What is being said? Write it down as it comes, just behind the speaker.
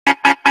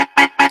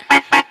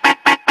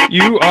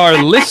You are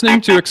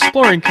listening to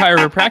Exploring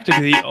Chiropractic,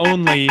 the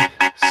only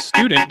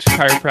student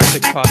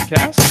chiropractic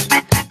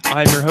podcast.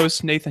 I'm your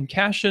host, Nathan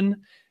Cashin,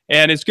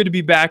 and it's good to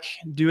be back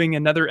doing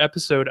another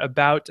episode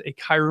about a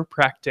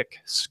chiropractic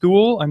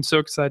school. I'm so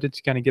excited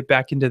to kind of get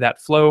back into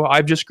that flow.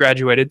 I've just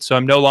graduated, so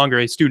I'm no longer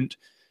a student,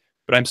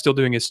 but I'm still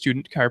doing a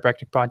student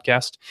chiropractic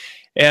podcast.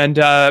 And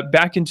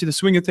back into the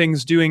swing of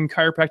things doing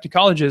chiropractic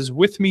colleges.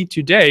 With me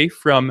today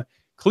from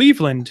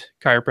Cleveland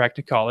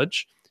Chiropractic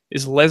College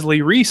is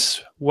Leslie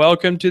Reece.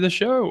 Welcome to the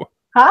show.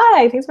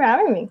 Hi, thanks for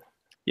having me.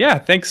 Yeah,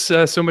 thanks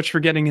so much for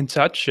getting in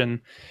touch. And,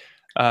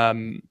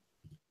 we're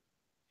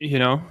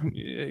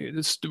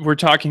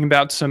talking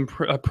about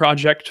a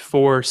project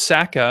for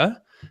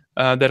SACA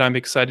that I'm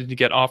excited to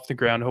get off the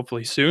ground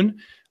hopefully soon.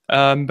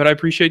 But I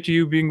appreciate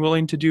you being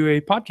willing to do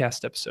a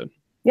podcast episode.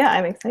 Yeah,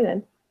 I'm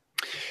excited.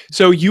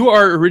 So you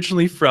are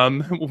originally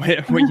from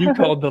what you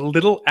call the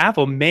Little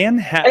Apple,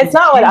 Manhattan. It's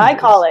not what I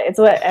call it. It's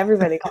what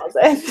everybody calls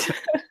it.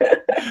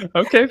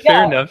 Okay,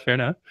 fair enough.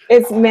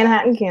 It's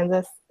Manhattan,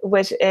 Kansas,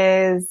 which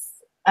is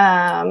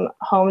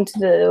home to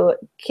the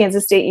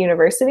Kansas State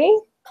University,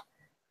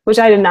 which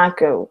I did not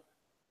go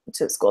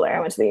to school there.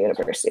 I went to the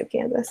University of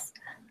Kansas.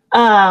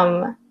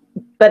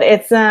 But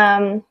it's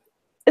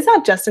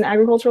not just an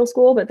agricultural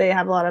school, but they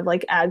have a lot of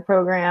like ag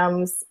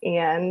programs,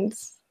 and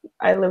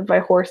I live by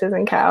horses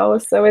and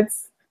cows, so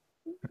it's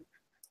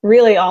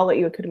really all that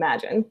you could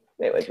imagine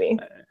it would be.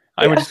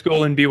 I went to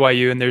school in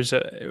BYU, and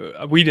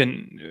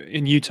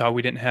in Utah,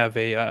 we didn't have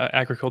a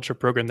agriculture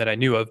program that I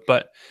knew of,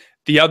 but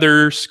the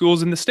other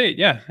schools in the state,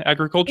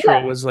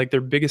 agricultural was like their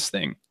biggest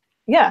thing.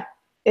 Yeah,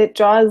 it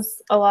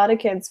draws a lot of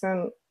kids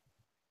from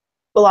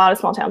a lot of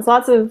small towns,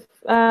 lots of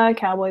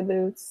cowboy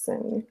boots,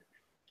 and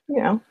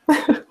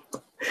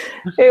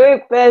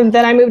and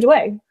then I moved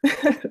away.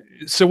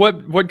 So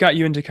what got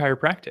you into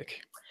chiropractic?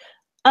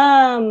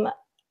 So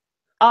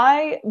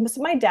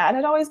my dad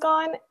had always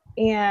gone,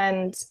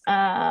 and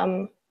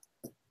I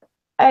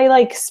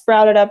like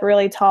sprouted up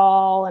really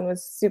tall and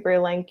was super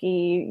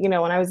lanky,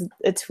 when I was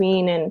a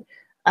tween, and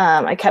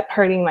I kept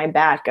hurting my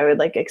back. I would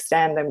like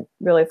extend. I'm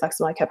really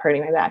flexible. I kept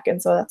hurting my back, and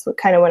so that's what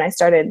kind of when I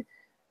started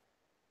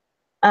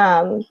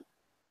going,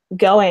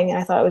 and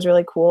I thought it was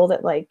really cool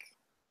that like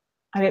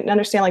I didn't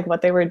understand like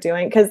what they were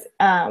doing, because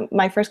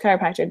my first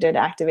chiropractor did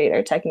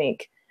activator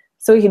technique,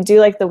 so we could do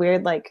like the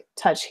weird like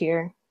touch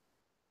here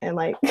and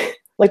like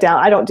look down.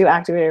 I don't do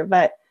activator,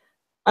 but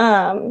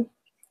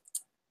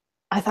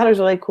I thought it was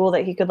really cool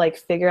that he could like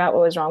figure out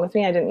what was wrong with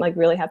me. I didn't like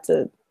really have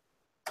to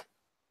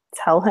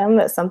tell him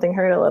that something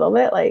hurt a little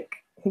bit. Like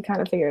he kind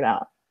of figured it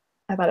out.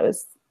 I thought it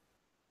was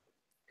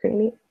pretty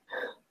neat.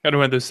 Kind of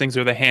one of those things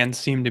where the hands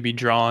seem to be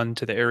drawn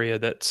to the area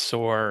that's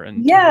sore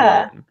and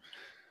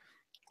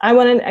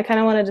I kind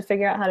of wanted to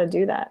figure out how to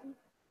do that.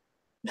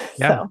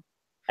 Yeah. So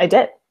I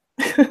did.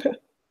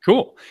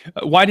 Cool.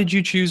 Why did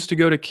you choose to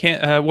go to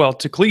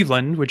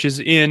Cleveland, which is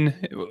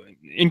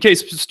in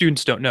case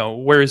students don't know,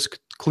 where is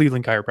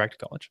Cleveland Chiropractic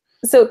College?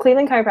 So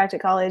Cleveland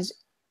Chiropractic College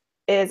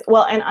is,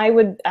 and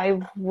I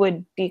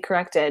would be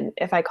corrected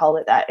if I called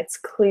it that. It's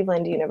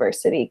Cleveland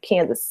University,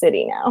 Kansas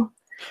City now.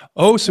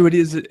 Oh, so it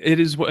is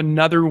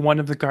another one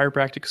of the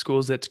chiropractic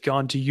schools that's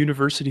gone to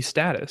university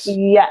status.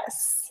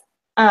 Yes.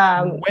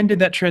 When did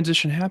that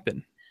transition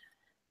happen?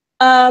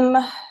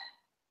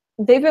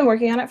 They've been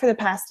working on it for the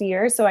past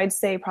year, so I'd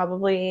say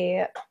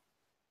probably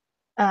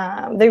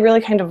they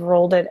really kind of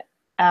rolled it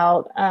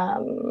out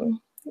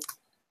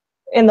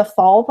in the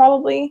fall,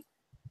 probably,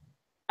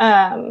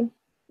 or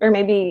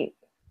maybe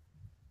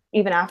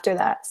even after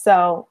that.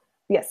 So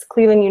yes,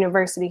 Cleveland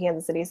University,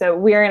 Kansas City. So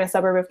we're in a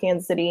suburb of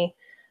Kansas City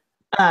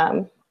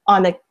on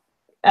the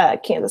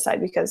Kansas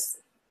side, because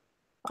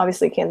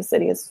obviously Kansas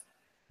City is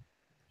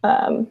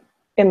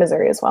in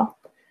Missouri as well.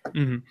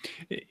 Mm-hmm.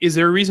 Is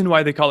there a reason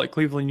why they call it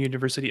Cleveland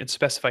University and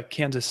specify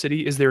Kansas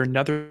City? Is there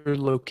another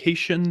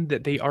location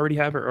that they already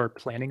have or are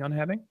planning on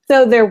having?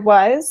 So there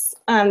was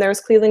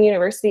Cleveland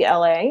University,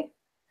 LA,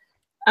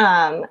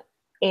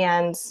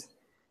 and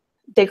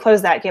they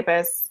closed that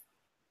campus.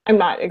 I'm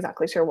not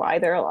exactly sure why.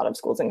 There are a lot of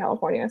schools in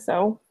California,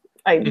 so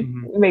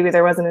maybe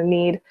there wasn't a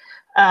need.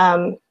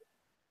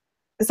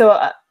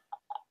 So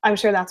I'm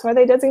sure that's why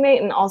they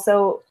designate. And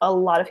also a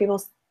lot of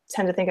people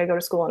tend to think I go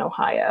to school in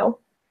Ohio.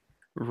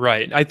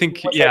 Right. I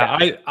think,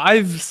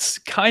 I've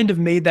kind of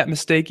made that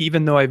mistake,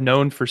 even though I've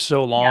known for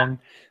so long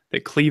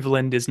that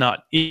Cleveland is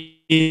not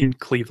in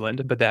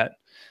Cleveland, but that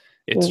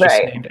it's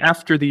just named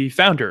after the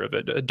founder of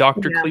it,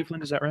 Dr.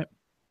 Cleveland. Is that right?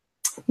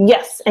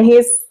 Yes. And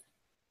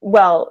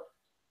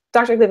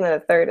Dr.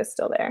 Cleveland III is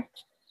still there,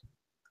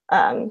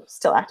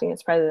 still acting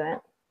as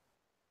president.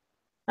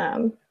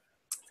 So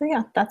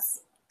yeah,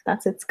 that's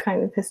its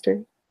kind of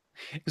history.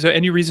 Is there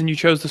any reason you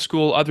chose the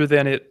school other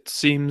than it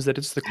seems that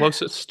it's the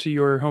closest to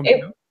your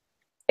hometown?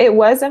 It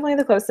was definitely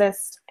the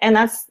closest, and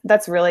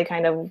that's really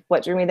kind of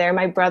what drew me there.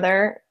 My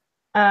brother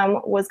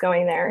was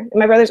going there.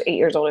 My brother's 8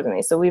 years older than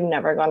me, so we've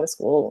never gone to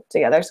school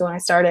together. So when I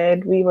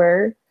started, we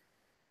were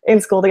in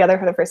school together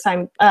for the first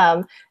time.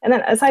 And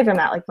then aside from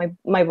that, like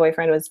my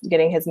boyfriend was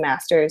getting his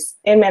master's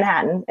in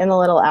Manhattan in the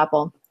Little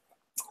Apple.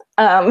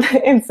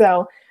 And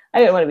so I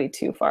didn't want to be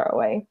too far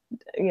away,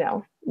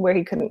 where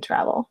he couldn't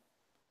travel.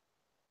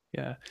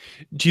 Yeah.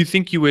 Do you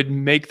think you would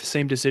make the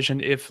same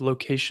decision if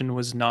location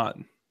was not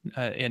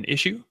an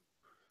issue?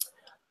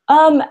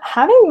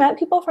 Having met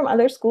people from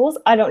other schools,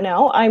 I don't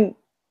know. I'm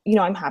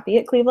happy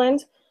at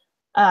Cleveland.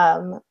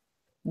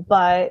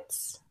 But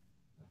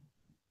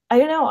I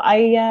don't know.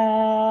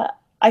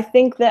 I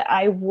think that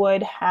I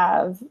would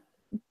have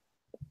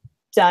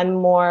done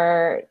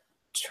more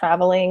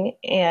traveling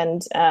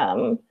and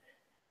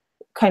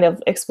kind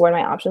of explored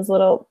my options a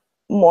little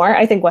more.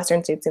 I think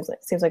Western State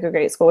seems like a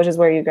great school, which is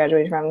where you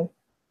graduated from.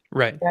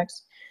 Right.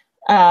 Next.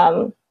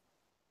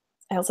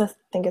 I also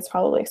think it's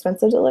probably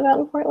expensive to live out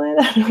in Portland.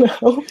 I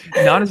don't know.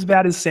 Not as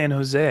bad as San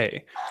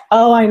Jose.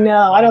 Oh, I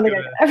know. I don't think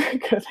I could ever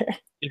go there.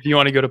 If you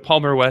want to go to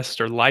Palmer West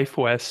or Life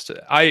West,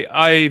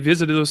 I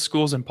visited those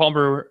schools in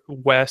Palmer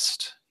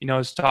West. I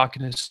was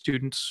talking to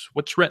students,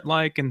 what's rent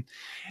like? And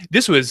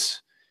this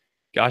was,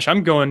 gosh,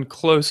 I'm going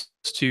close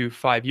to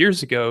 5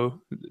 years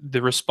ago.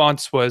 The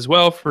response was,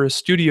 well, for a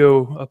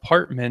studio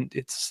apartment,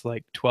 it's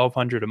like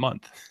 $1,200 a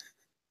month.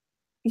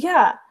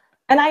 Yeah.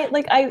 And I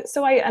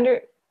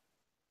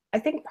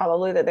think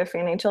probably that their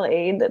financial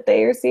aid that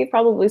they receive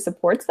probably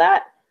supports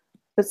that.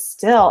 But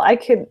still, I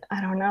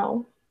don't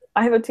know.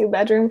 I have a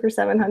 2-bedroom for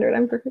 $700.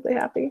 I'm perfectly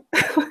happy.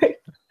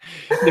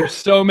 There's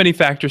so many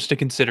factors to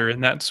consider,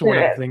 and that's one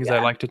of the things yeah. I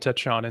like to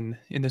touch on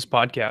in this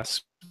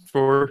podcast.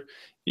 For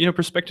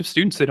prospective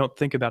students, they don't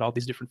think about all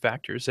these different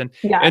factors, and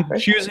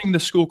choosing the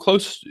school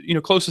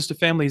closest to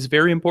family is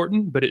very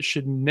important, but it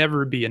should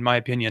never be, in my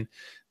opinion,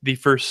 the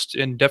first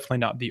and definitely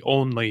not the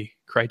only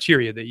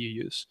criteria that you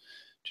use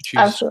to choose.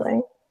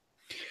 Absolutely.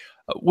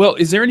 Well,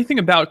 is there anything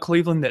about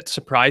Cleveland that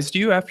surprised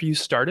you after you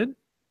started?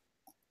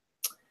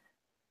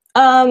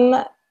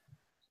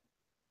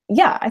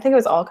 Yeah, I think it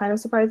was all kind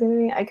of surprising to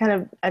me.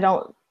 I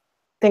don't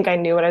think I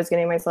knew what I was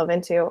getting myself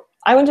into.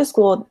 I went to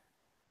school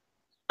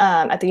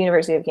at the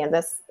University of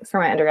Kansas for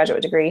my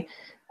undergraduate degree,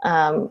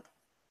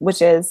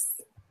 which is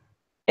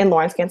in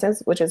Lawrence,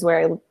 Kansas, which is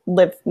where I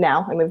live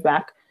now. I moved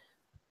back.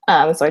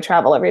 So I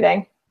travel every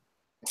day.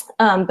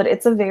 But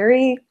it's a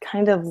very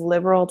kind of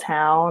liberal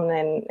town,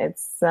 and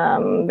it's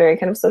very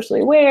kind of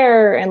socially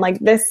aware. And like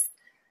this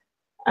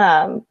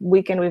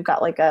weekend, we've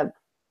got like a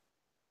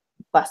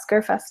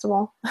busker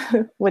festival,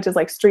 which is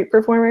like street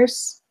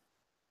performers.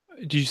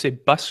 Did you say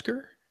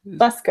busker?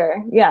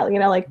 Busker, yeah,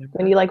 like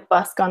when you like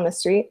busk on the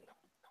street.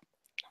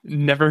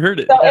 Never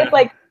heard it. So it's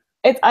like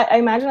I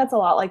imagine it's a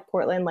lot like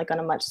Portland, like on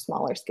a much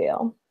smaller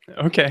scale.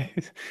 Okay.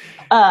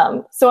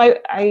 So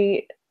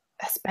I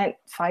spent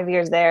 5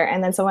 years there,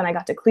 and then so when I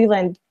got to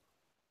Cleveland,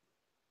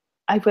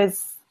 I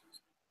was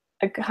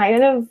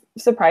kind of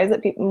surprised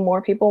that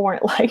more people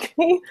weren't like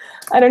me.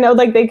 I don't know,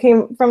 like they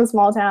came from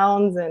small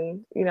towns,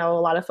 and a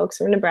lot of folks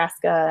from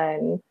Nebraska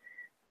and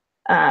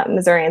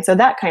Missouri, and so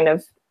that kind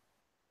of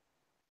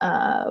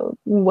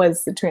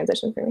was the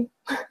transition for me.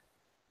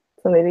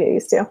 Something to get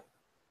used to.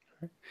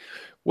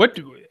 What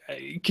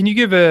can you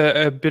give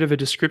a bit of a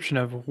description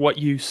of what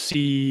you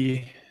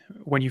see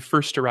when you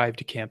first arrived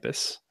to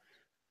campus?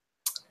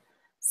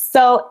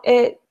 So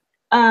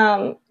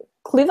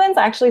Cleveland's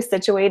actually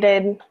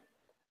situated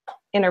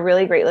in a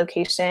really great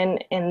location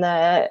in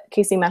the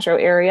KC metro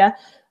area.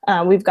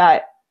 We've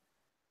got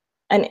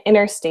an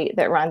interstate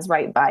that runs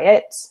right by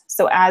it.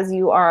 So as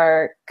you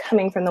are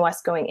coming from the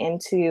west going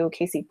into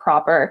KC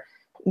proper,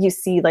 you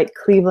see like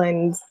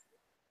Cleveland's,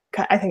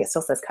 I think it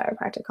still says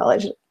Chiropractic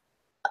College,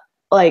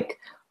 like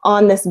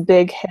on this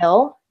big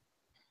hill.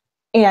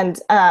 And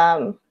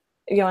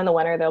in the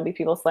winter there'll be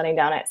people sledding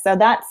down it. So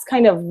that's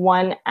kind of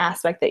one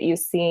aspect that you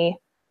see.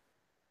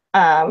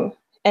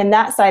 And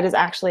that side is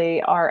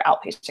actually our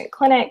outpatient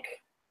clinic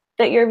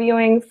that you're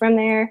viewing from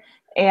there.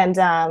 And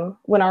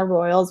when our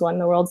Royals won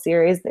the World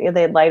Series,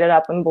 they light it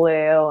up in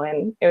blue,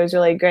 and it was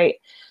really great.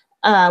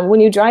 When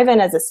you drive in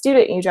as a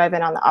student, you drive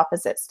in on the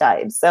opposite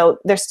side. So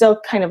there's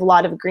still kind of a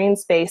lot of green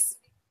space,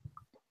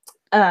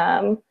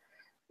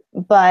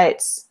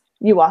 but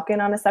you walk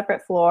in on a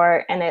separate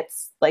floor, and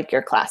it's like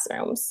your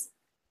classrooms.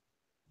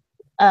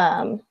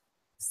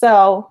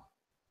 So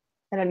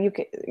and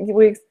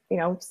we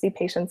see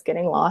patients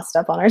getting lost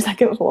up on our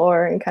second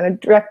floor and kind of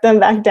direct them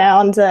back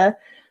down to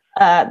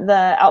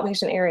the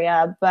outpatient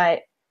area.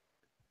 But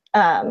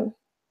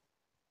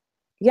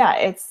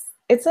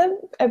it's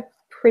a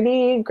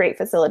pretty great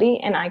facility,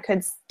 and I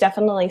could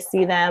definitely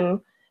see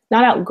them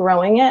not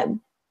outgrowing it,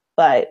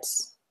 but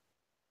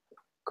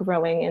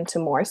growing into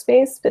more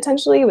space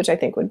potentially, which I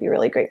think would be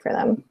really great for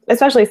them,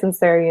 especially since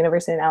they're a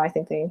university now. I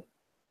think they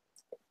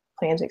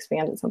plan to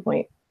expand at some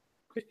point.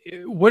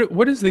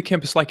 What is the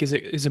campus like? Is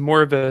it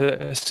more of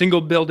a single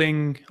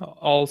building,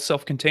 all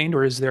self-contained,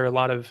 or is there a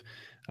lot of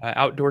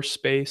outdoor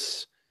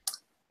space?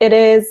 It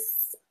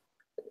is.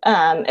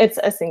 It's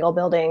a single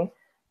building.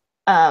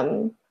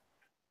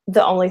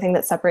 The only thing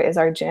that's separate is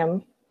our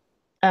gym,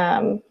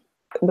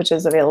 which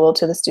is available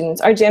to the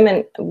students. Our gym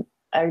and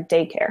our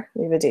daycare.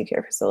 We have a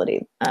daycare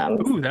facility.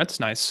 Ooh, that's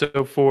nice.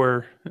 So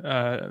for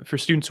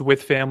students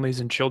with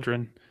families and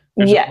children,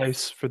 there's a Yes.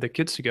 place for the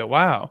kids to go.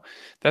 Wow.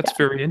 That's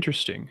very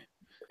interesting.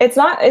 It's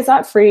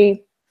not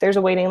free. There's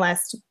a waiting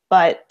list,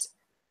 but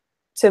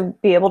to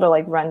be able to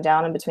like run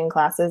down in between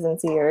classes and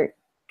see your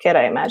kid,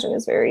 I imagine,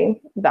 is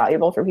very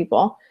valuable for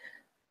people.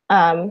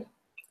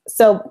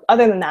 So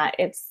other than that,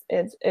 it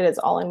is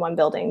all in one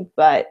building,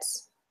 but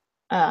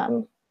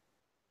I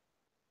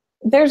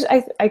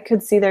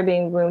could see there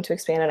being room to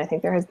expand, and I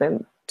think there has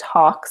been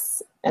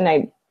talks,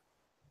 and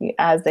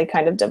as they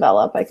kind of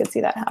develop, I could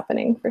see that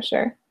happening for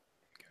sure.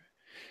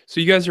 So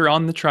you guys are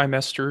on the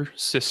trimester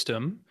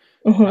system.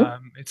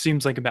 Mm-hmm. It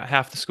seems like about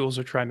half the schools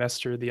are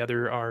trimester, the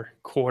other are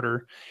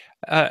quarter.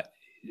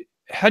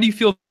 How do you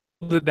feel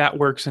that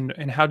works,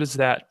 and how does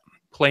that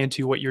play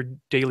into what your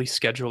daily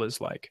schedule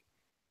is like?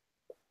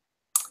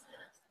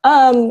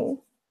 Well,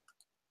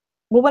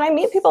 when I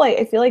meet people,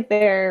 I feel like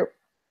they're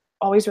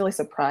always really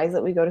surprised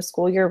that we go to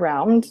school year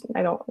round.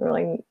 I'm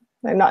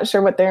not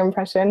sure what their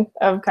impression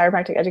of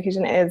chiropractic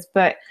education is,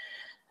 but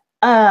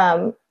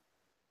I'm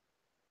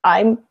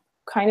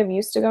kind of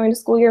used to going to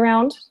school year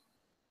round.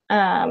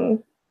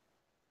 And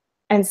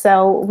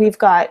so we've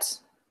got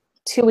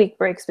 2-week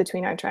breaks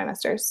between our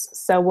trimesters.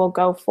 So we'll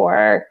go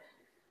for,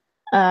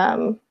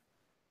 almost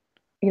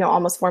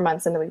 4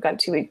 months, and then we've got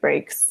 2-week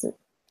breaks,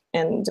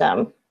 and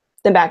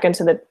then back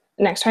into the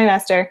next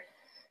trimester.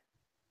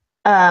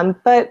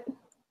 But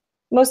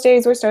most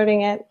days we're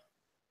starting at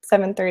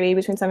 7:30,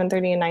 between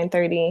 7:30 and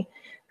 9:30.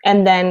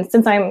 And then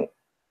since I'm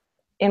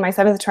in my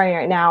 7th tri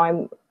right now,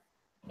 I'm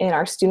in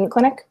our student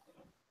clinic.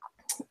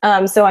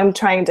 So I'm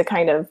trying to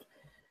kind of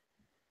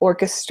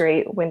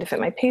orchestrate when to fit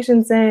my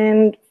patients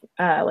in,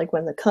 like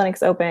when the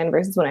clinic's open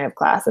versus when I have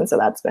class. And so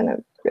that's been a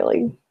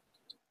really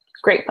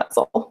great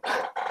puzzle.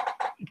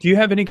 Do you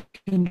have any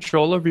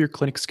control over your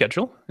clinic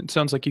schedule? It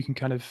sounds like you can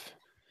kind of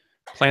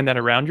plan that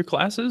around your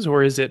classes,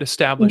 or is it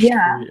established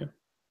for you?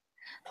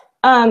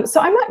 So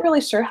I'm not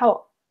really sure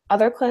how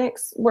other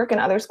clinics work in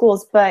other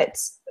schools, but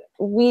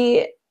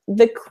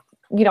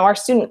our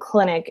student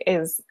clinic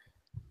is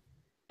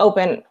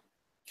open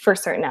for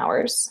certain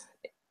hours,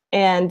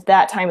 and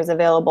that time is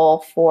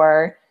available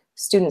for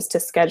students to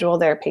schedule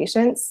their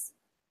patients.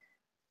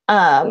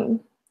 And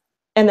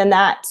then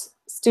that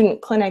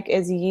student clinic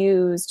is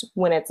used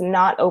when it's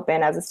not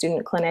open as a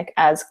student clinic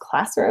as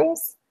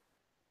classrooms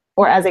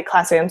or as a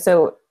classroom.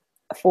 So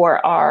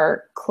for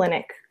our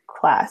clinic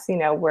class,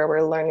 where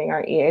we're learning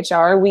our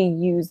EHR, we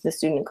use the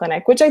student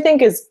clinic, which I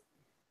think is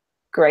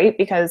great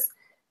because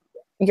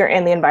you're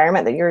in the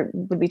environment that you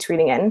would be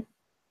treating in.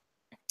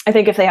 I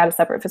think if they had a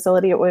separate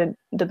facility,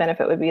 the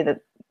benefit would be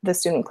that the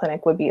student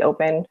clinic would be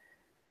open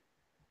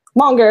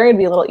longer. It'd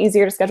be a little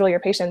easier to schedule your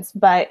patients.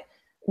 But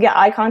yeah,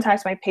 I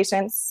contact my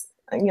patients,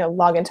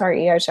 log into our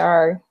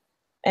EHR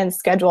and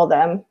schedule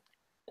them.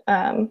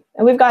 And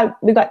we've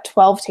got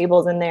 12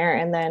 tables in there,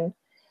 and then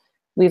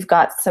we've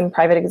got some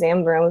private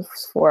exam rooms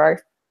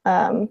for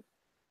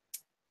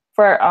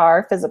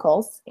our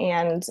physicals,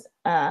 and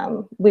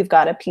we've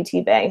got a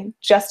PT bay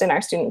just in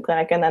our student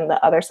clinic, and then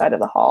the other side of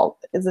the hall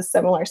is a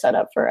similar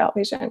setup for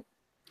outpatient.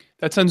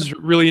 That sounds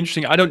really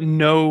interesting. I don't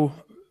know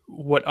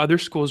what other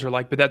schools are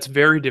like, but that's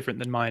very different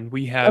than mine.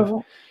 We have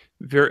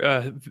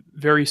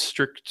very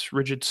strict,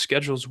 rigid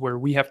schedules where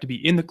we have to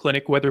be in the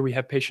clinic whether we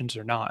have patients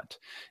or not.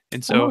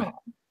 And so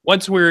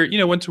once we're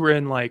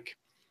in, like,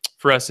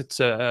 for us,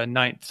 it's a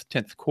 9th,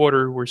 10th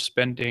quarter, we're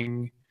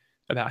spending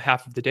about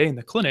half of the day in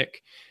the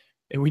clinic,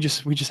 and we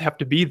just have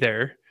to be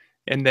there,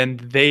 and then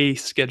they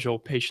schedule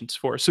patients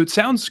for us. So it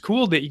sounds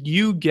cool that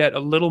you get a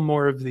little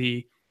more of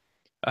the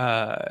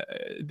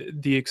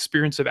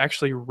experience of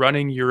actually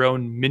running your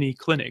own mini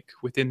clinic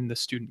within the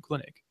student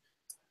clinic.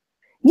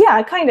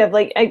 Yeah, kind of.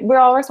 Like, we're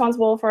all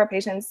responsible for our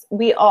patients.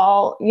 We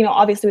all,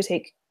 obviously we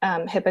take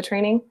HIPAA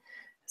training.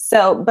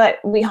 So, but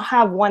we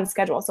have one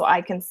schedule, so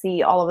I can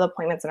see all of the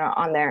appointments that are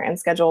on there and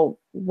schedule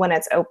when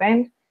it's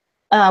open.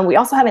 We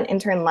also have an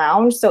intern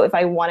lounge, so if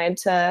I wanted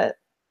to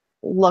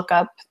look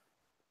up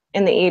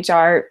in the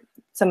EHR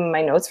some of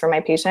my notes for my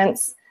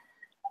patients,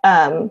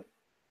 I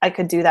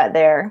could do that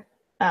there.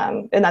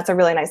 And that's a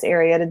really nice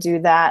area to do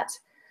that.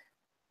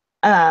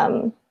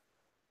 So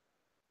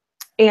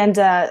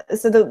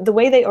the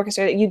way they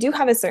orchestrate it, you do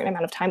have a certain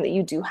amount of time that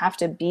you do have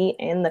to be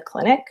in the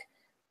clinic,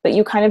 but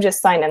you kind of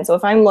just sign in. So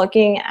if I'm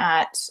looking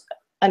at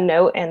a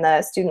note in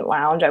the student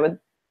lounge, I would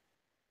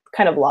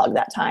kind of log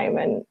that time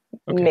and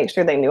make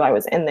sure they knew I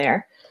was in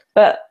there.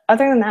 But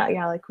other than that,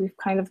 yeah, like, we've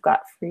kind of got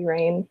free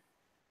reign,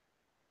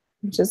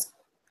 which is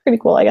pretty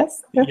cool, I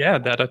guess. Yeah,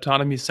 that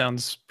autonomy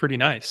sounds pretty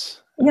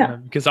nice. Yeah.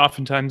 Because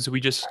oftentimes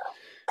we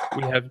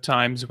have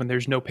times when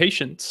there's no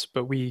patients,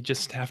 but we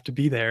just have to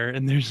be there,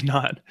 and there's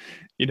not,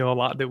 a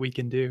lot that we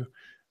can do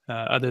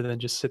other than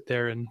just sit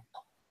there. And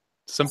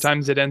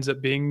sometimes it ends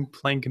up being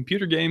playing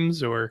computer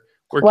games or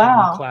working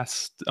in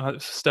class,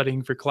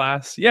 studying for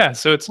class. Yeah,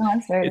 so it's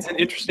an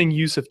interesting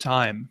use of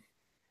time.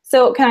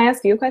 So can I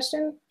ask you a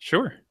question?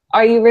 Sure.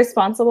 Are you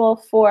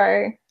responsible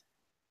for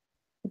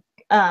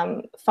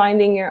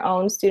finding your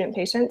own student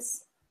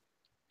patients?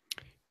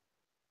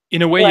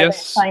 In a way,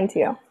 yes. Assigned to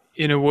you?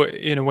 In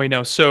a way,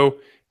 no. So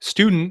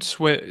students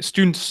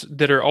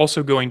that are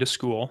also going to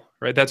school,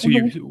 right? That's who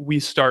Mhm. we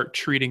start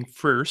treating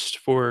first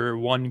for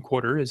 1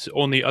 quarter is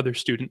only other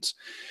students.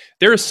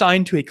 They're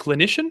assigned to a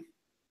clinician,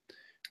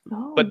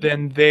 but Oh,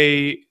 then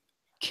they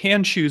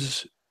can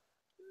choose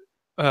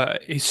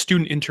a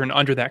student intern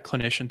under that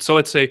clinician. So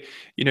let's say,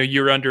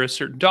 you're under a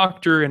certain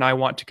doctor and I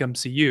want to come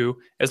see you.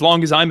 As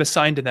long as I'm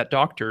assigned to that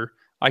doctor,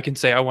 I can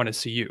say I want to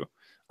see you.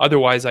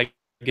 Otherwise, I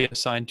get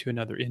assigned to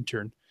another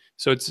intern.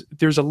 So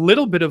there's a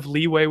little bit of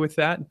leeway with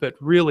that, but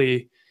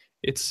really,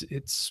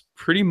 it's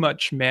pretty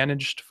much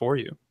managed for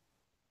you.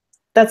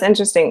 that's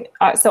interesting.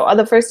 So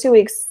the first 2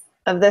 weeks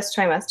of this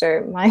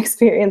trimester, my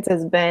experience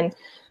has been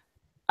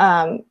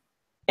um,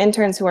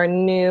 interns who are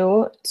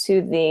new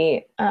to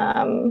the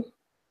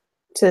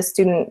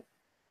student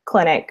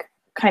clinic,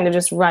 kind of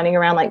just running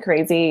around like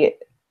crazy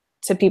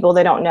to people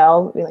they don't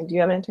know, be like, "Do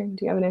you have an intern?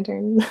 Do you have an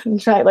intern?"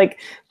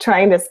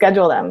 Trying to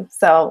schedule them.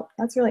 So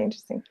that's really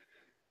interesting.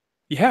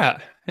 Yeah,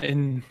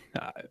 and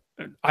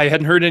I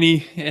hadn't heard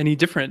any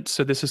different.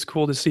 So this is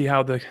cool to see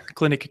how the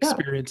clinic Yeah.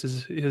 experience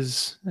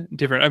is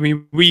different. I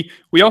mean, we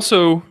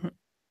also,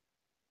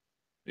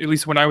 at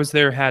least when I was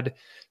there, had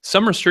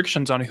some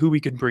restrictions on who we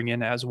could bring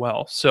in as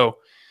well. So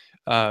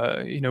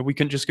we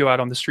couldn't just go out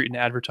on the street and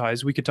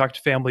advertise. We could talk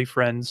to family,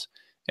 friends,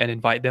 and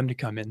invite them to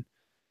come in.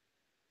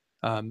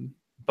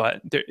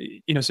 But there,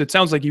 so it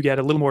sounds like you get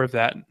a little more of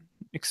that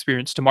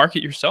experience to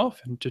market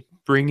yourself and to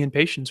bring in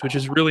patients, which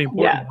is really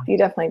important. Yeah, you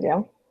definitely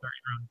do.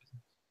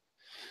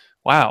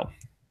 Wow.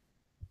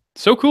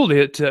 So cool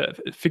to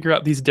figure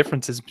out these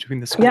differences between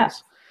the schools, Yeah.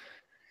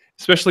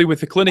 especially with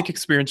the clinic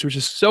experience, which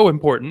is so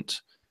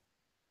important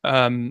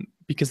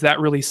because that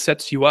really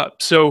sets you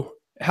up. So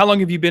how long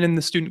have you been in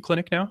the student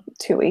clinic now?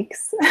 2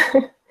 weeks.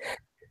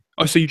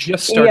 Oh, so you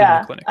just started in the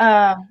Yeah. clinic.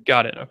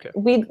 Got it. Okay.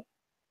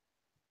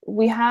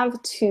 We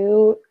have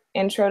 2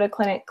 intro to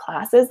clinic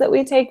classes that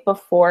we take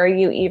before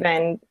you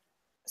even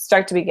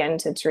start to begin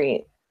to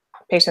treat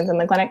patients in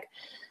the clinic.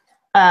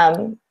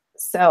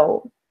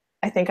 So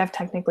I think I've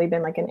technically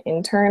been like an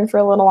intern for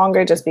a little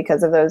longer just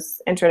because of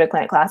those intro to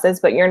clinic classes,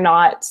 but you're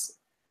not,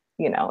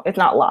 it's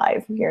not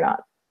live. You're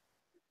not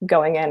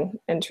going in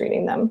and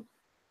treating them.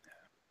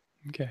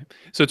 Okay.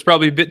 So it's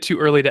probably a bit too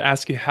early to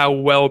ask you how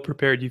well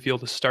prepared you feel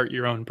to start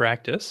your own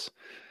practice.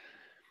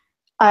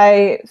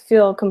 I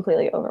feel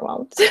completely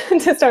overwhelmed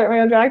to start my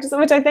own practice,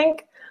 which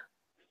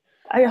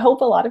I hope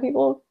a lot of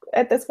people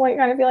at this point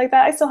kind of feel like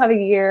that. I still have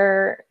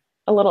a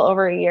little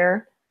over a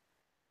year.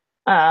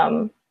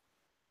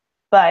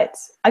 But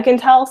I can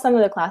tell some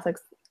of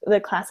the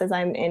classes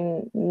I'm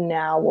in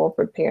now will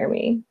prepare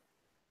me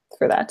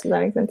for that. Does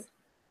that make sense?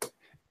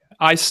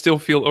 I still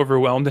feel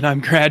overwhelmed, and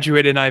I'm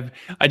graduated. And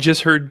I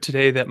just heard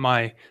today that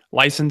my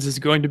license is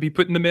going to be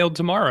put in the mail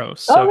tomorrow. Oh,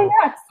 So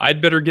congrats.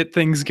 I'd better get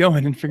things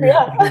going and figure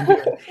out what I'm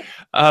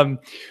Yeah. doing.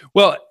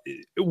 Well,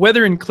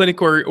 whether in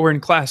clinic or in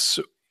class,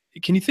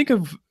 can you think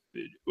of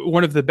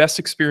one of the best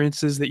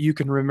experiences that you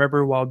can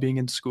remember while being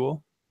in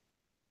school?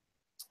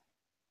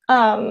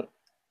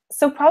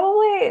 So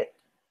probably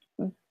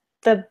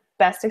the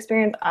best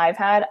experience I've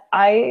had,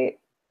 I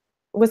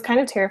was kind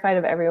of terrified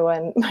of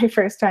everyone my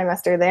first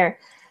trimester there.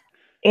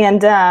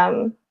 And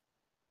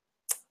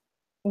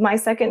my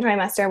second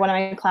trimester, one of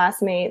my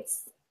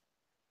classmates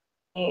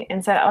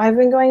and said, "Oh, I've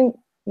been going,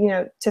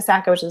 to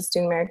SACA, which is the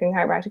Student American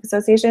Chiropractic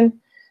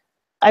Association.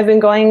 I've been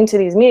going to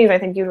these meetings. I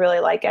think you'd really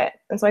like it."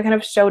 And so I kind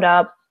of showed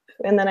up,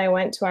 and then I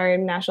went to our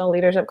national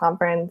leadership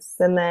conference,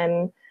 and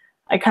then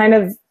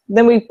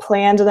then we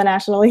planned the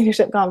national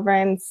leadership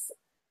conference,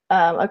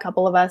 a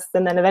couple of us,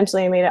 and then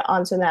eventually I made it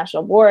onto the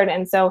national board.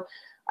 And so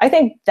I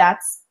think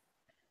that's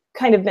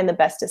kind of been the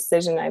best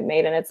decision I've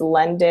made, and it's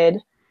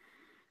lended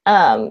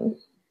the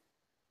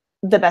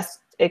best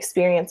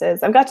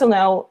experiences. I've got to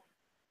know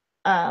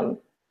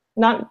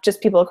not just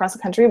people across the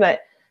country,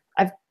 but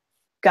I've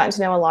gotten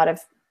to know a lot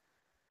of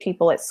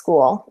people at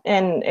school,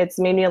 and it's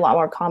made me a lot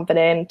more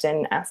confident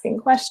in asking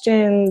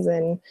questions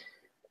and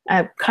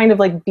kind of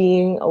like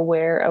being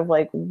aware of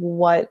like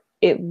what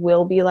it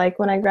will be like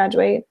when I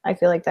graduate. I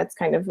feel like that's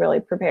kind of really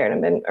prepared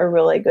and been a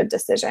really good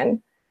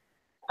decision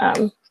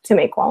to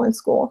make while in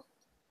school.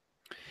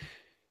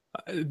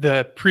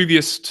 The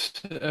previous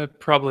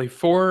probably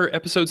 4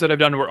 episodes that I've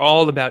done were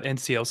all about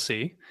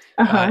NCLC.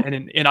 Uh-huh.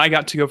 And I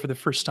got to go for the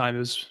first time. It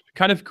was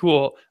kind of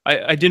cool.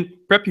 I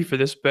didn't prep you for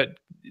this, but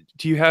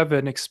do you have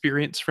an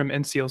experience from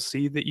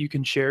NCLC that you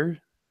can share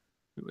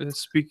with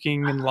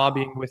speaking and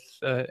lobbying with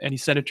any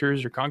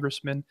senators or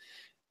congressmen?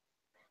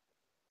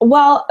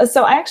 Well,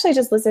 so I actually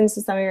just listened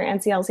to some of your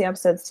NCLC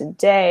episodes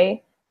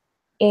today,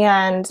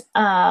 and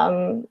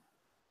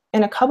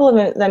in a couple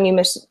of them you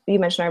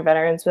mentioned our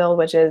Veterans Bill,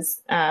 which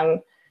is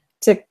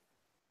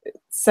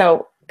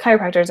so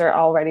chiropractors are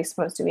already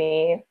supposed to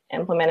be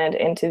implemented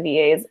into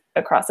VAs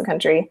across the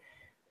country.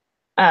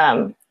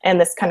 And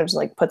this kind of just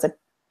like puts a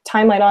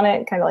timeline on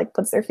it, kind of like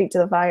puts their feet to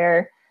the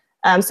fire.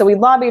 So we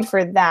lobbied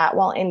for that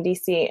while in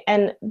DC.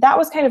 And that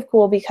was kind of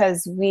cool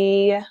because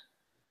we,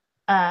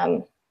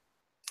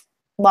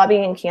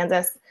 lobbying in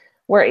Kansas,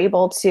 were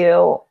able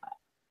to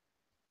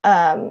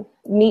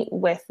meet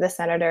with the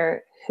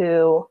senator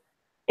who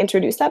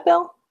introduced that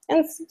bill,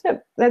 and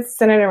that's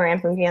Senator Moran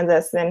from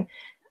Kansas. And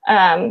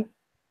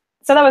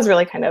so that was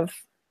really kind of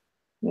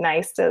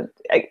nice to,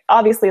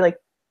 obviously, like,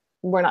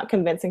 we're not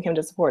convincing him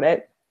to support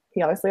it.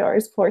 He obviously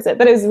already supports it,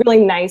 but it was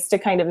really nice to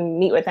kind of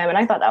meet with him, and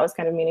I thought that was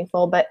kind of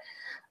meaningful. But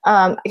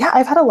yeah,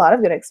 I've had a lot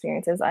of good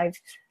experiences. I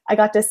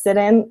got to sit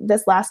in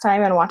this last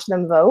time and watch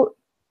them vote,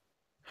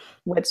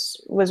 which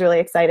was really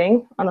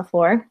exciting, on the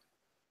floor.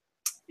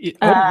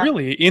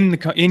 Really?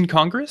 In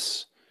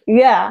Congress?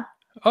 Yeah.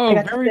 Oh, I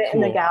got very to sit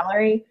cool. in the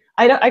gallery.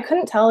 I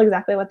couldn't tell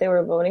exactly what they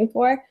were voting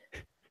for,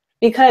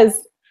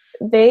 because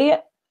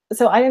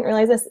so I didn't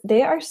realize this.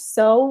 They are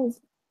so,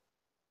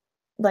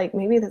 like,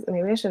 maybe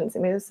I shouldn't say,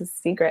 maybe this is a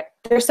secret.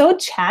 They're so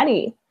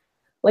chatty,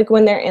 like,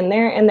 when they're in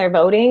there and they're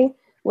voting,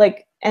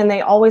 like, and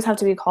they always have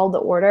to be called to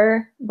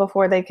order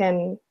before they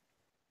can,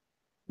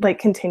 like,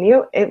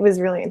 continue. It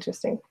was really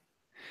interesting.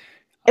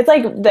 It's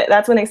like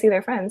that's when they see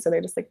their friends, so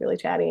they're just, like, really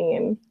chatty,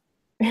 and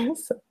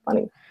it's so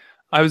funny.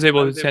 I was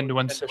able to attend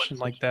one session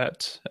like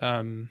that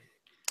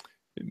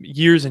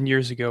years and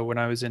years ago when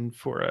I was in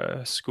for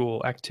a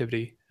school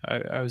activity.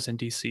 I was in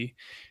DC.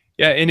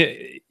 Yeah, and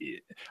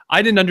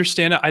I didn't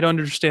understand it. I don't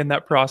understand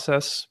that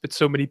process, but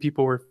so many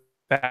people were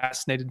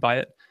fascinated by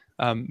it.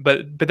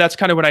 But that's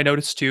kind of what I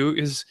noticed too.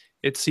 Is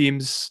it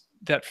seems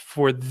that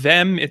for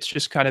them it's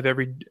just kind of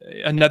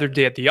another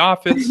day at the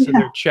office, and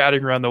they're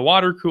chatting around the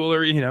water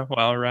cooler,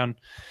 while around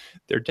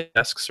their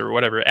desks or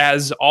whatever.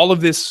 As all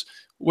of this,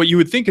 what you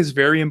would think is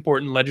very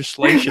important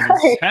legislation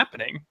is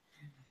happening.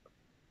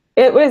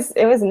 It was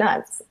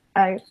nuts.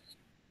 It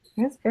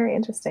was very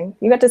interesting.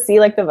 You got to see,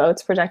 like, the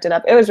votes projected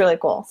up. It was really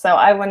cool. So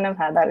I wouldn't have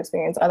had that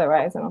experience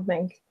otherwise, I don't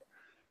think.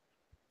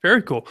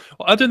 Very cool.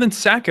 Well, other than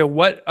SACA,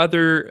 what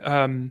other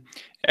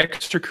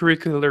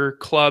extracurricular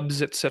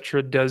clubs,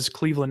 etc., does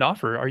Cleveland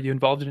offer? Are you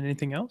involved in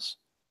anything else?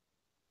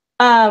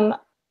 I'm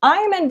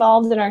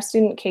involved in our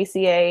student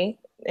KCA,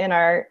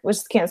 which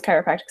is Kansas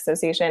Chiropractic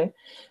Association.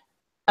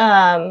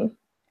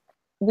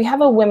 We have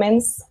a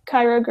women's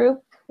chiro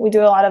group. We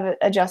do a lot of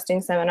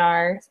adjusting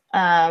seminars.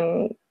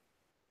 I've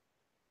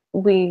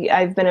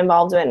been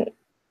involved in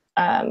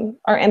our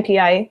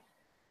MPI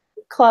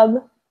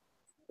club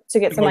to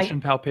get some, Motion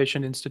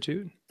Palpation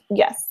Institute.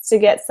 Yes, to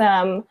get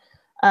some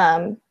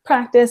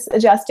practice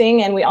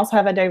adjusting, and we also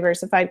have a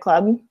diversified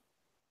club.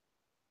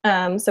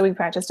 So we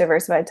practice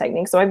diversified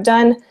techniques. So I've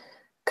done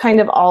kind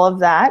of all of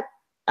that.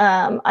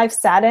 I've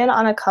sat in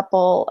on a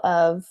couple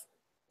of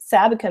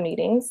SABCA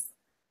meetings,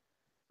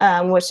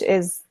 which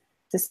is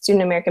the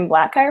Student American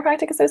Black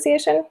Chiropractic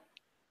Association.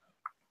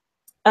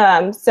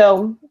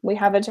 So we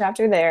have a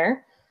chapter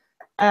there.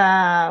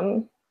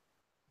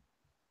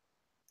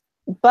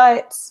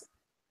 But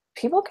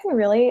people can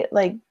really,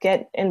 like,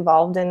 get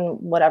involved in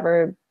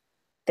whatever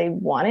they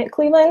want at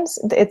Cleveland.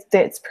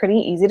 It's pretty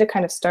easy to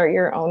kind of start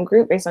your own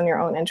group based on your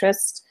own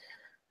interest.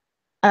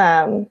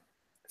 For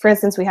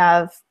instance, we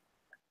have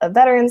a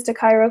Veterans to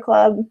Chiro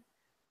Club,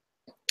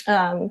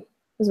 because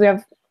we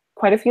have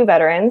quite a few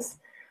veterans.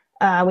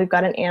 We've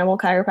got an Animal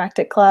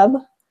Chiropractic Club.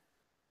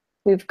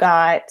 We've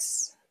got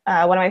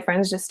one of my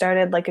friends just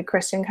started, like, a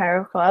Christian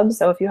Chiro Club.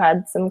 So if you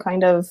had some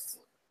kind of,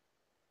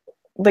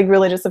 like,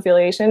 religious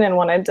affiliation and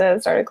wanted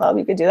to start a club,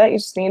 you could do that. You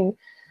just need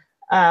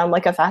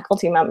like a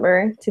faculty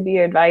member to be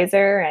your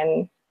advisor,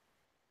 and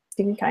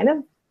you can kind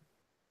of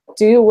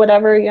do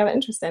whatever you have an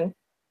interest in.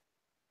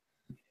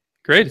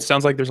 Great. It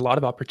sounds like there's a lot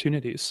of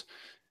opportunities,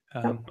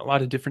 a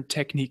lot of different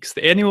techniques.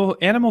 The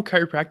animal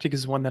chiropractic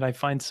is one that I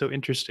find so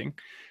interesting.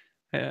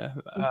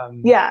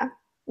 Yeah.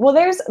 Well,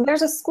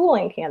 there's a school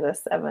in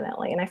Kansas,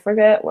 evidently, and I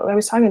forget. I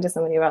was talking to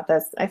somebody about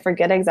this. I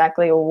forget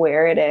exactly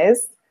where it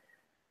is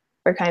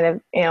for kind of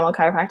animal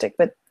chiropractic,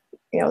 but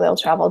they'll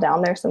travel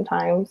down there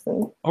sometimes.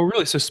 And oh,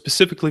 really? So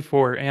specifically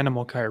for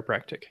animal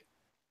chiropractic?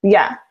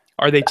 Yeah.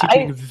 Are they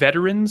teaching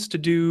veterans to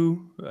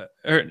do,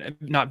 or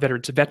not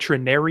veterans,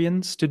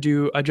 veterinarians to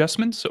do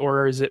adjustments,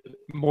 or is it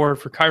more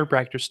for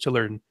chiropractors to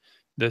learn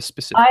the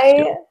specific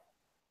skill?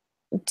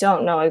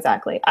 Don't know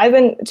exactly. I've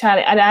been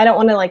chatting, and I don't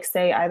want to, like,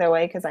 say either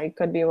way because I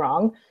could be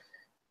wrong.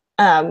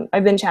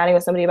 I've been chatting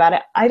with somebody about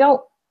it. I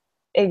don't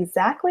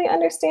exactly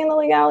understand the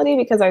legality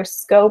because our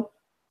scope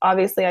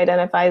obviously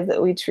identifies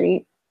that we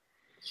treat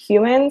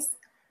humans.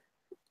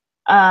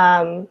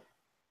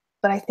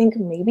 But I think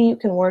maybe you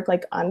can work,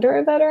 like, under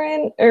a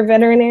veteran or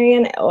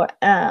veterinarian, or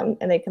and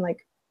they can,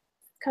 like,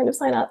 kind of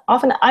sign up.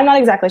 Often, I'm not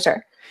exactly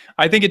sure.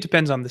 I think it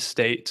depends on the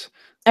state.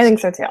 I think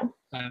so too.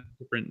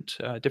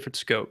 Different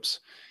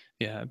scopes.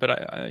 Yeah, but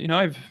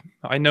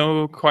I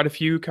know quite a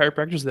few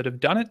chiropractors that have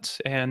done it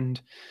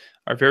and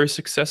are very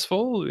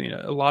successful.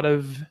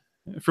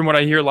 From what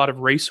I hear, a lot of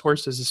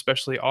racehorses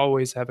especially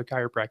always have a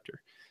chiropractor.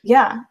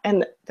 Yeah,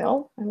 and it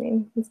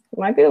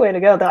might be the way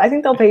to go, though. I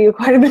think they'll pay you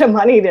quite a bit of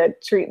money to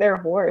treat their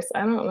horse.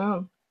 I don't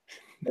know.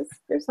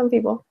 There's some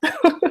people.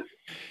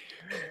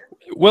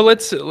 Well,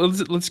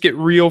 let's get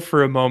real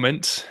for a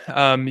moment.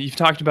 You've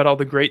talked about all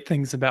the great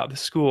things about the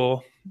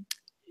school.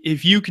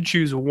 If you could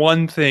choose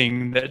one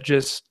thing that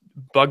just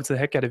bugs the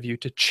heck out of you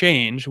to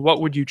change,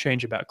 what would you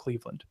change about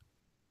Cleveland?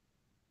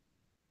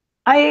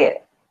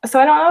 So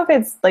I don't know if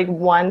it's like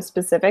one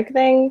specific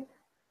thing.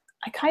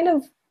 I kind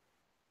of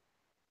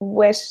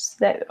wish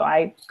that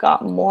I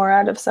got more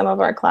out of some of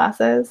our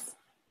classes.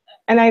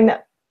 And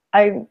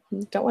I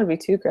don't want to be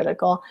too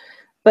critical,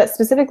 but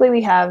specifically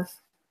we have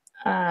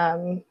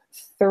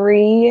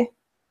 3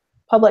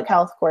 public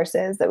health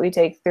courses that we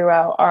take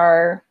throughout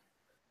our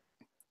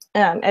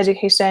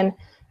education,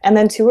 and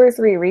then 2 or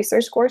 3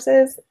 research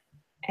courses.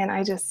 And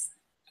I don't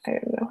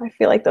know, I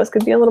feel like those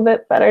could be a little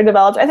bit better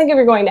developed. I think if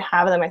you're going to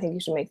have them, I think you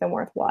should make them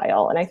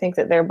worthwhile. And I think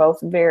that they're both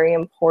very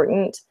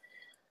important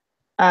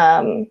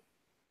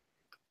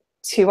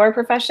to our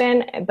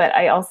profession, but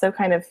I also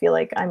kind of feel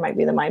like I might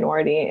be the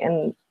minority.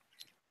 And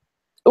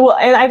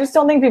I just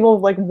don't think people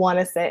like want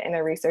to sit in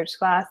a research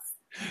class.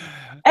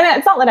 And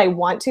it's not that I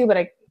want to, but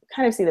I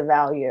kind of see the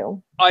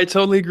value. I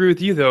totally agree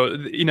with you, though.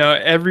 You know,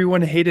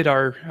 everyone hated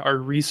our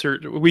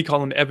research. We call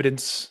them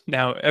evidence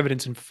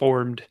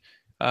informed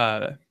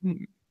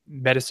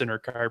medicine or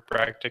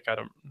chiropractic. I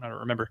don't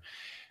remember.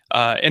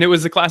 And it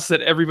was the class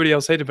that everybody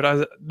else hated,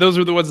 but those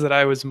were the ones that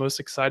I was most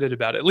excited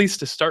about, at least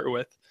to start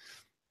with.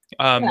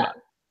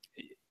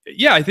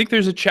 Yeah, I think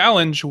there's a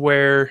challenge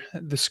where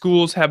the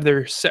schools have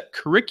their set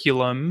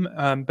curriculum,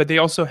 but they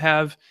also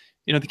have,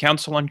 you know, the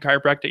Council on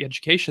Chiropractic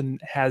Education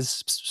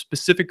has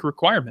specific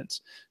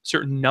requirements,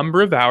 certain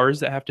number of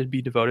hours that have to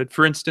be devoted,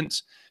 for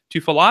instance,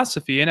 to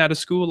philosophy. And at a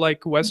school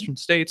like Western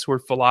States, where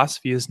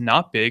philosophy is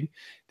not big,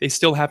 they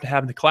still have to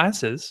have the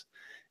classes.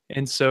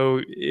 And so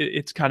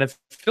it's kind of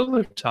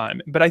filler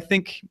time. But I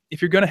think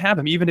if you're going to have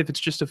them, even if it's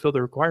just to fill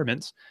the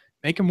requirements,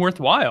 make them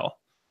worthwhile.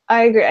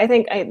 I agree. I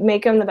think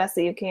make them the best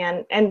that you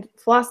can. And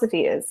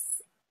philosophy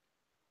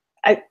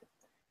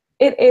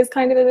it is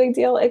kind of a big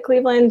deal at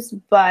Cleveland,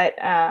 but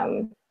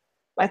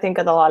I think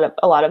a lot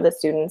of the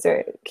students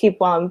keep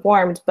well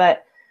informed.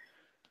 But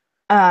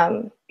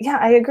yeah,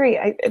 I agree.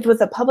 With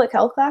the public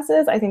health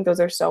classes, I think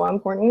those are so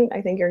important.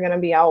 I think you're going to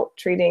be out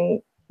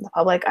treating the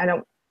public. I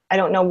don't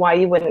know why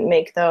you wouldn't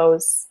make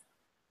those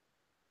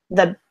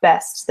the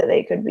best that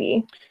they could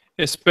be.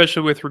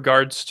 Especially with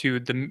regards to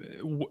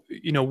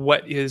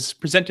what is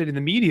presented in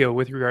the media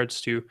with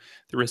regards to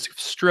the risk of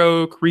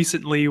stroke.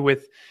 Recently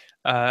with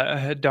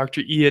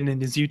Dr. Ian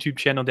and his YouTube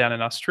channel down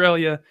in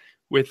Australia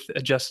with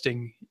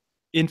adjusting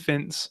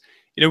infants.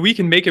 You know, we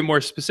can make it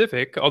more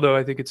specific, although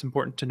I think it's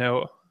important to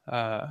know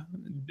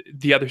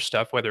the other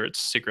stuff, whether it's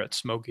cigarette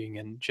smoking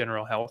and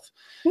general health.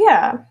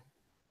 Yeah.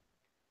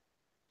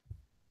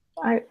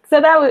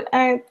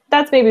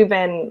 That's maybe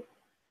been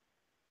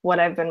what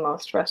I've been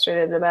most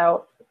frustrated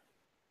about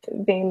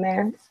being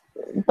there.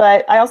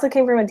 But I also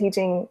came from a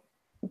teaching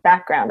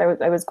background.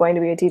 I was going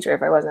to be a teacher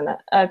if I wasn't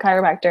a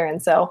chiropractor,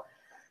 and so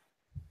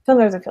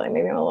sometimes I feel like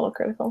maybe I'm a little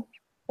critical.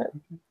 But.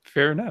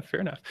 Fair enough.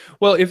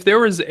 Well, if there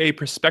was a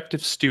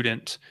prospective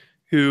student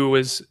who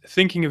was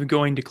thinking of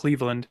going to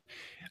Cleveland,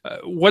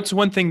 what's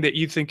one thing that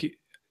you think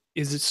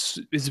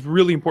is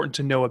really important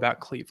to know about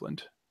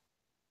Cleveland?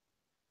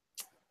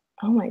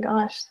 Oh my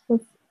gosh,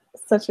 that's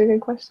such a good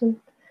question.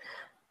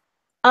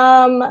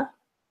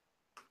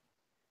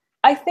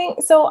 I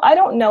think so. I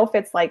don't know if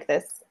it's like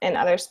this in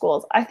other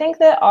schools. I think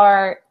that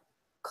our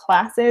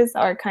classes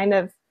are kind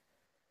of,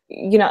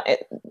 you know,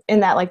 in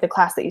that like the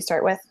class that you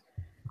start with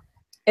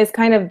is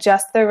kind of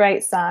just the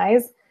right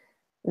size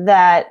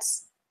that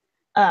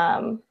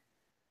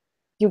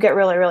you get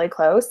really, really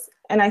close.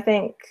 And I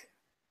think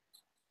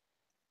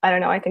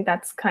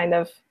that's kind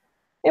of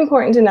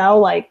important to know.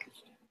 Like,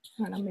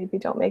 I don't know, maybe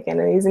don't make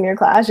enemies in your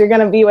class. You're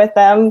going to be with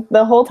them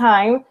the whole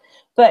time.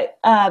 But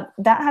that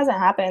hasn't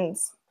happened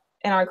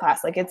in our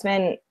class. Like, it's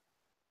been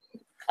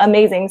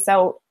amazing.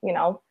 So, you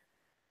know,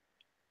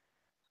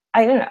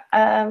 I don't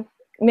know.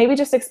 Maybe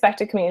just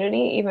expect a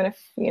community, even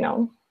if, you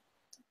know,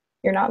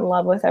 you're not in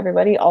love with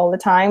everybody all the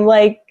time.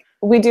 Like,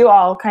 we do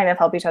all kind of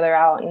help each other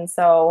out. And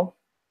so,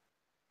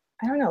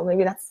 I don't know,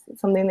 maybe that's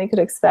something they could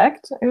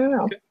expect. I don't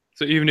know. Okay.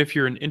 So even if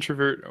you're an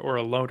introvert or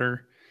a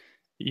loner,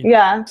 you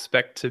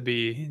expect to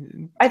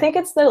be. I think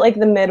it's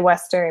the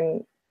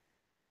Midwestern,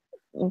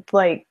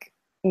 like,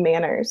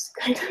 manners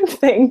kind of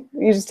thing.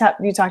 You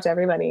talk to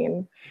everybody.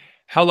 And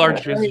how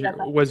large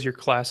was your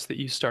class that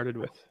you started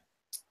with?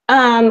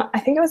 I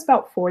think it was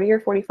about 40 or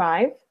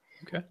 45.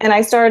 Okay. And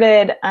I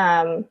started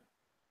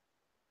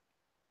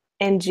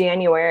in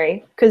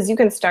January, because you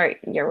can start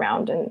year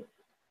round in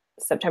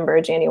September,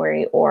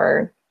 January,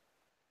 or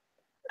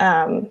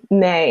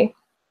May.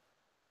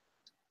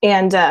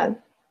 And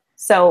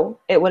so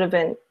it would have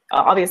been,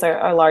 obviously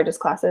our largest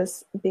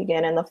classes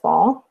begin in the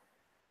fall,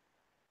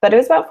 but it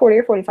was about 40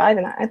 or 45,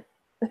 and I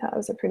thought it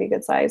was a pretty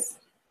good size.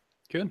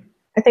 Good.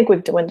 I think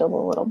we've dwindled a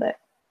little bit,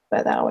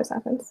 but that always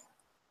happens.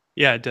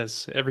 Yeah, it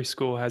does. Every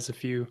school has a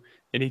few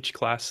in each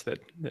class that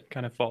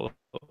kind of fall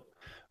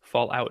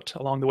out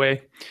along the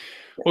way.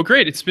 Well,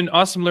 great. It's been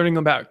awesome learning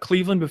about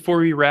Cleveland. Before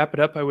we wrap it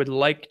up, I would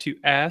like to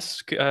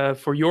ask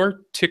for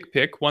your tick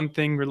pick, one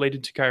thing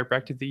related to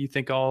chiropractic that you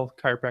think all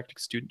chiropractic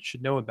students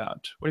should know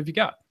about. What have you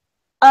got?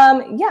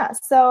 Yeah.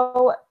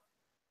 So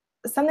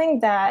something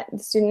that the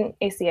Student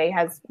ACA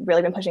has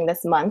really been pushing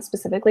this month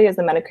specifically is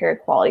the Medicare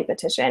Equality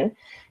Petition.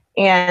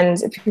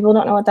 And if people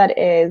don't know what that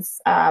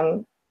is,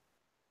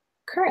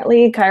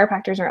 currently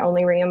chiropractors are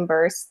only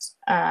reimbursed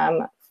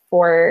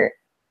for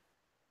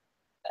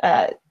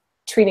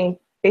treating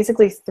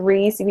basically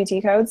 3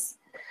 CPT codes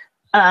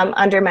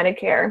under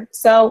Medicare.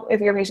 So if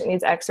your patient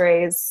needs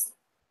x-rays,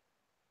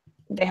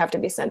 they have to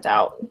be sent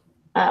out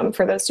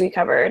for those to be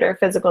covered, or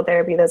physical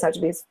therapy, those have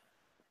to be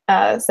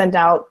sent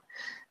out.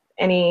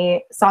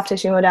 Any soft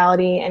tissue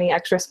modality, any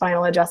extra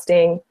spinal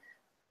adjusting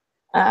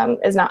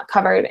is not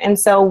covered. And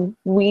so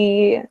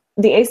the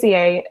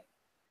ACA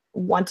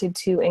wanted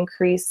to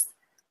increase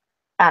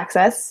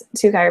access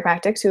to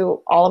chiropractic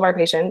to all of our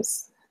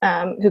patients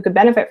who could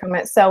benefit from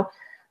it. So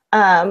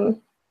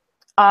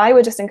I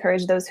would just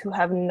encourage those who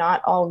have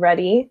not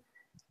already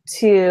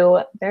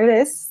to, there it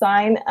is,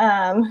 sign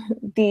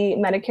the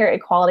Medicare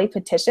Equality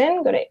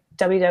Petition. Go to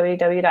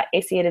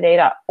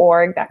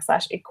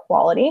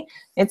www.acatoday.org/equality.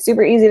 It's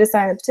super easy to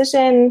sign the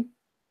petition.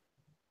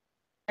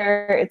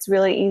 It's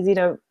really easy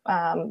to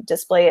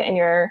display it in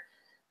your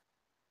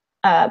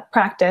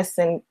practice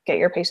and get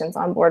your patients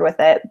on board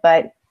with it.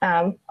 But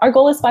our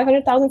goal is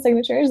 500,000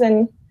 signatures,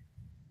 and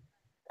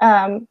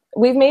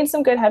we've made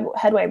some good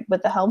headway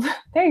with the help.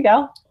 There you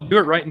go. I'll do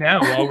it right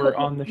now while we're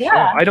on the show.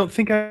 I don't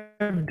think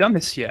I've done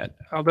this yet,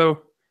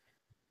 although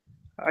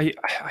I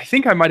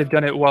think I might have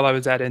done it while I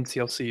was at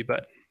NCLC,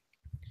 but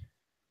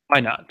why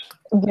not?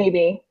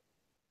 Maybe.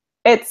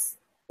 It's,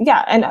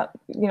 yeah, and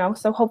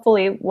so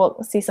hopefully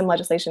we'll see some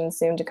legislation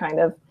soon to kind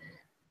of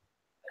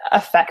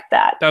affect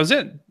that. That was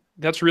it.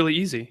 That's really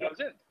easy. That was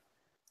it.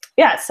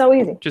 Yeah, it's so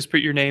easy. Just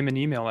put your name and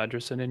email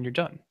address in and you're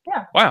done.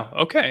 Yeah. Wow.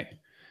 Okay.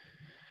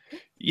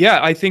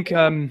 Yeah, I think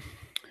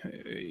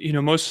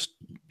most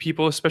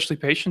people, especially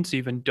patients,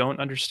 even don't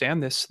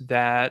understand this,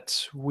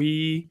 that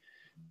we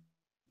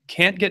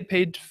can't get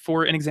paid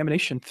for an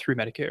examination through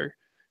Medicare.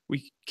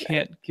 We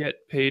can't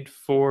get paid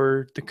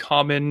for the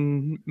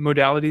common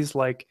modalities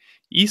like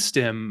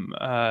e-stim,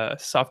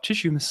 soft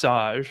tissue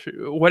massage,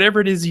 whatever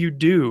it is you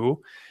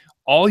do.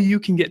 All you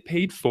can get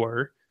paid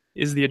for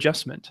is the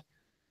adjustment.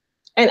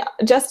 And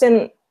just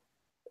in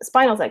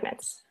spinal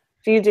segments,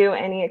 if you do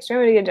any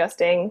extremity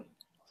adjusting,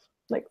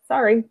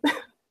 sorry.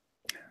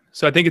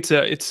 So I think it's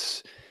an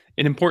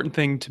important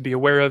thing to be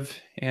aware of,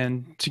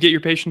 and to get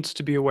your patients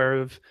to be aware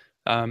of.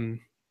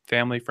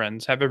 Family,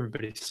 friends, have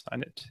everybody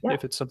sign it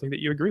if it's something that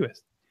you agree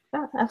with.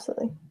 Yeah,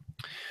 absolutely.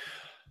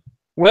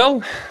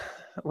 Well,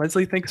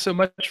 Leslie, thanks so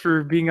much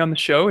for being on the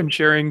show and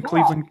sharing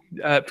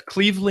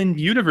Cleveland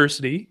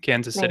University,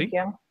 Kansas City.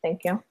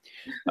 Thank you.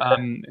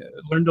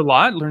 Learned a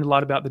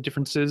lot about the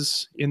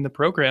differences in the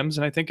programs.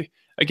 And I think,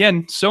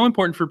 again, so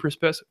important for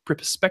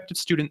prospective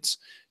students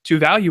to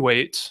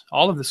evaluate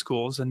all of the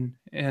schools and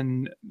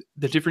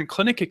the different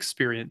clinic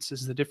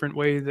experiences, the different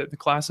way that the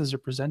classes are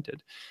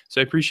presented.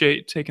 So I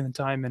appreciate taking the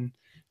time and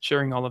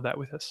sharing all of that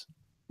with us.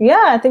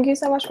 Yeah, thank you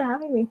so much for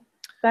having me.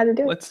 Glad to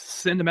do it. Let's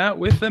send them out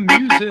with the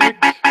music.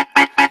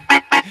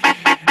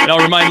 And I'll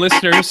remind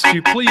listeners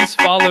to please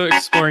follow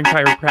Exploring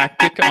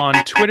Chiropractic on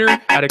Twitter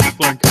at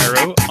Exploring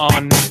Chiro,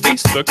 on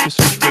Facebook, just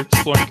search for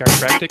Exploring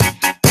Chiropractic,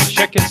 and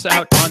check us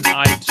out on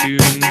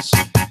iTunes.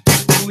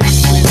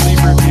 Please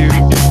leave a review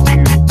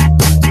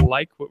if you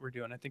like what we're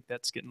doing. I think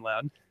that's getting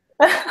loud.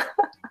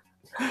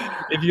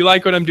 If you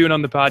like what I'm doing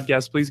on the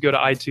podcast, please go to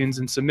iTunes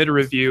and submit a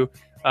review,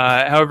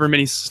 however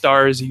many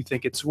stars you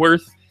think it's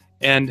worth.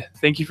 And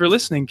thank you for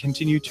listening.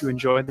 Continue to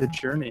enjoy the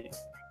journey.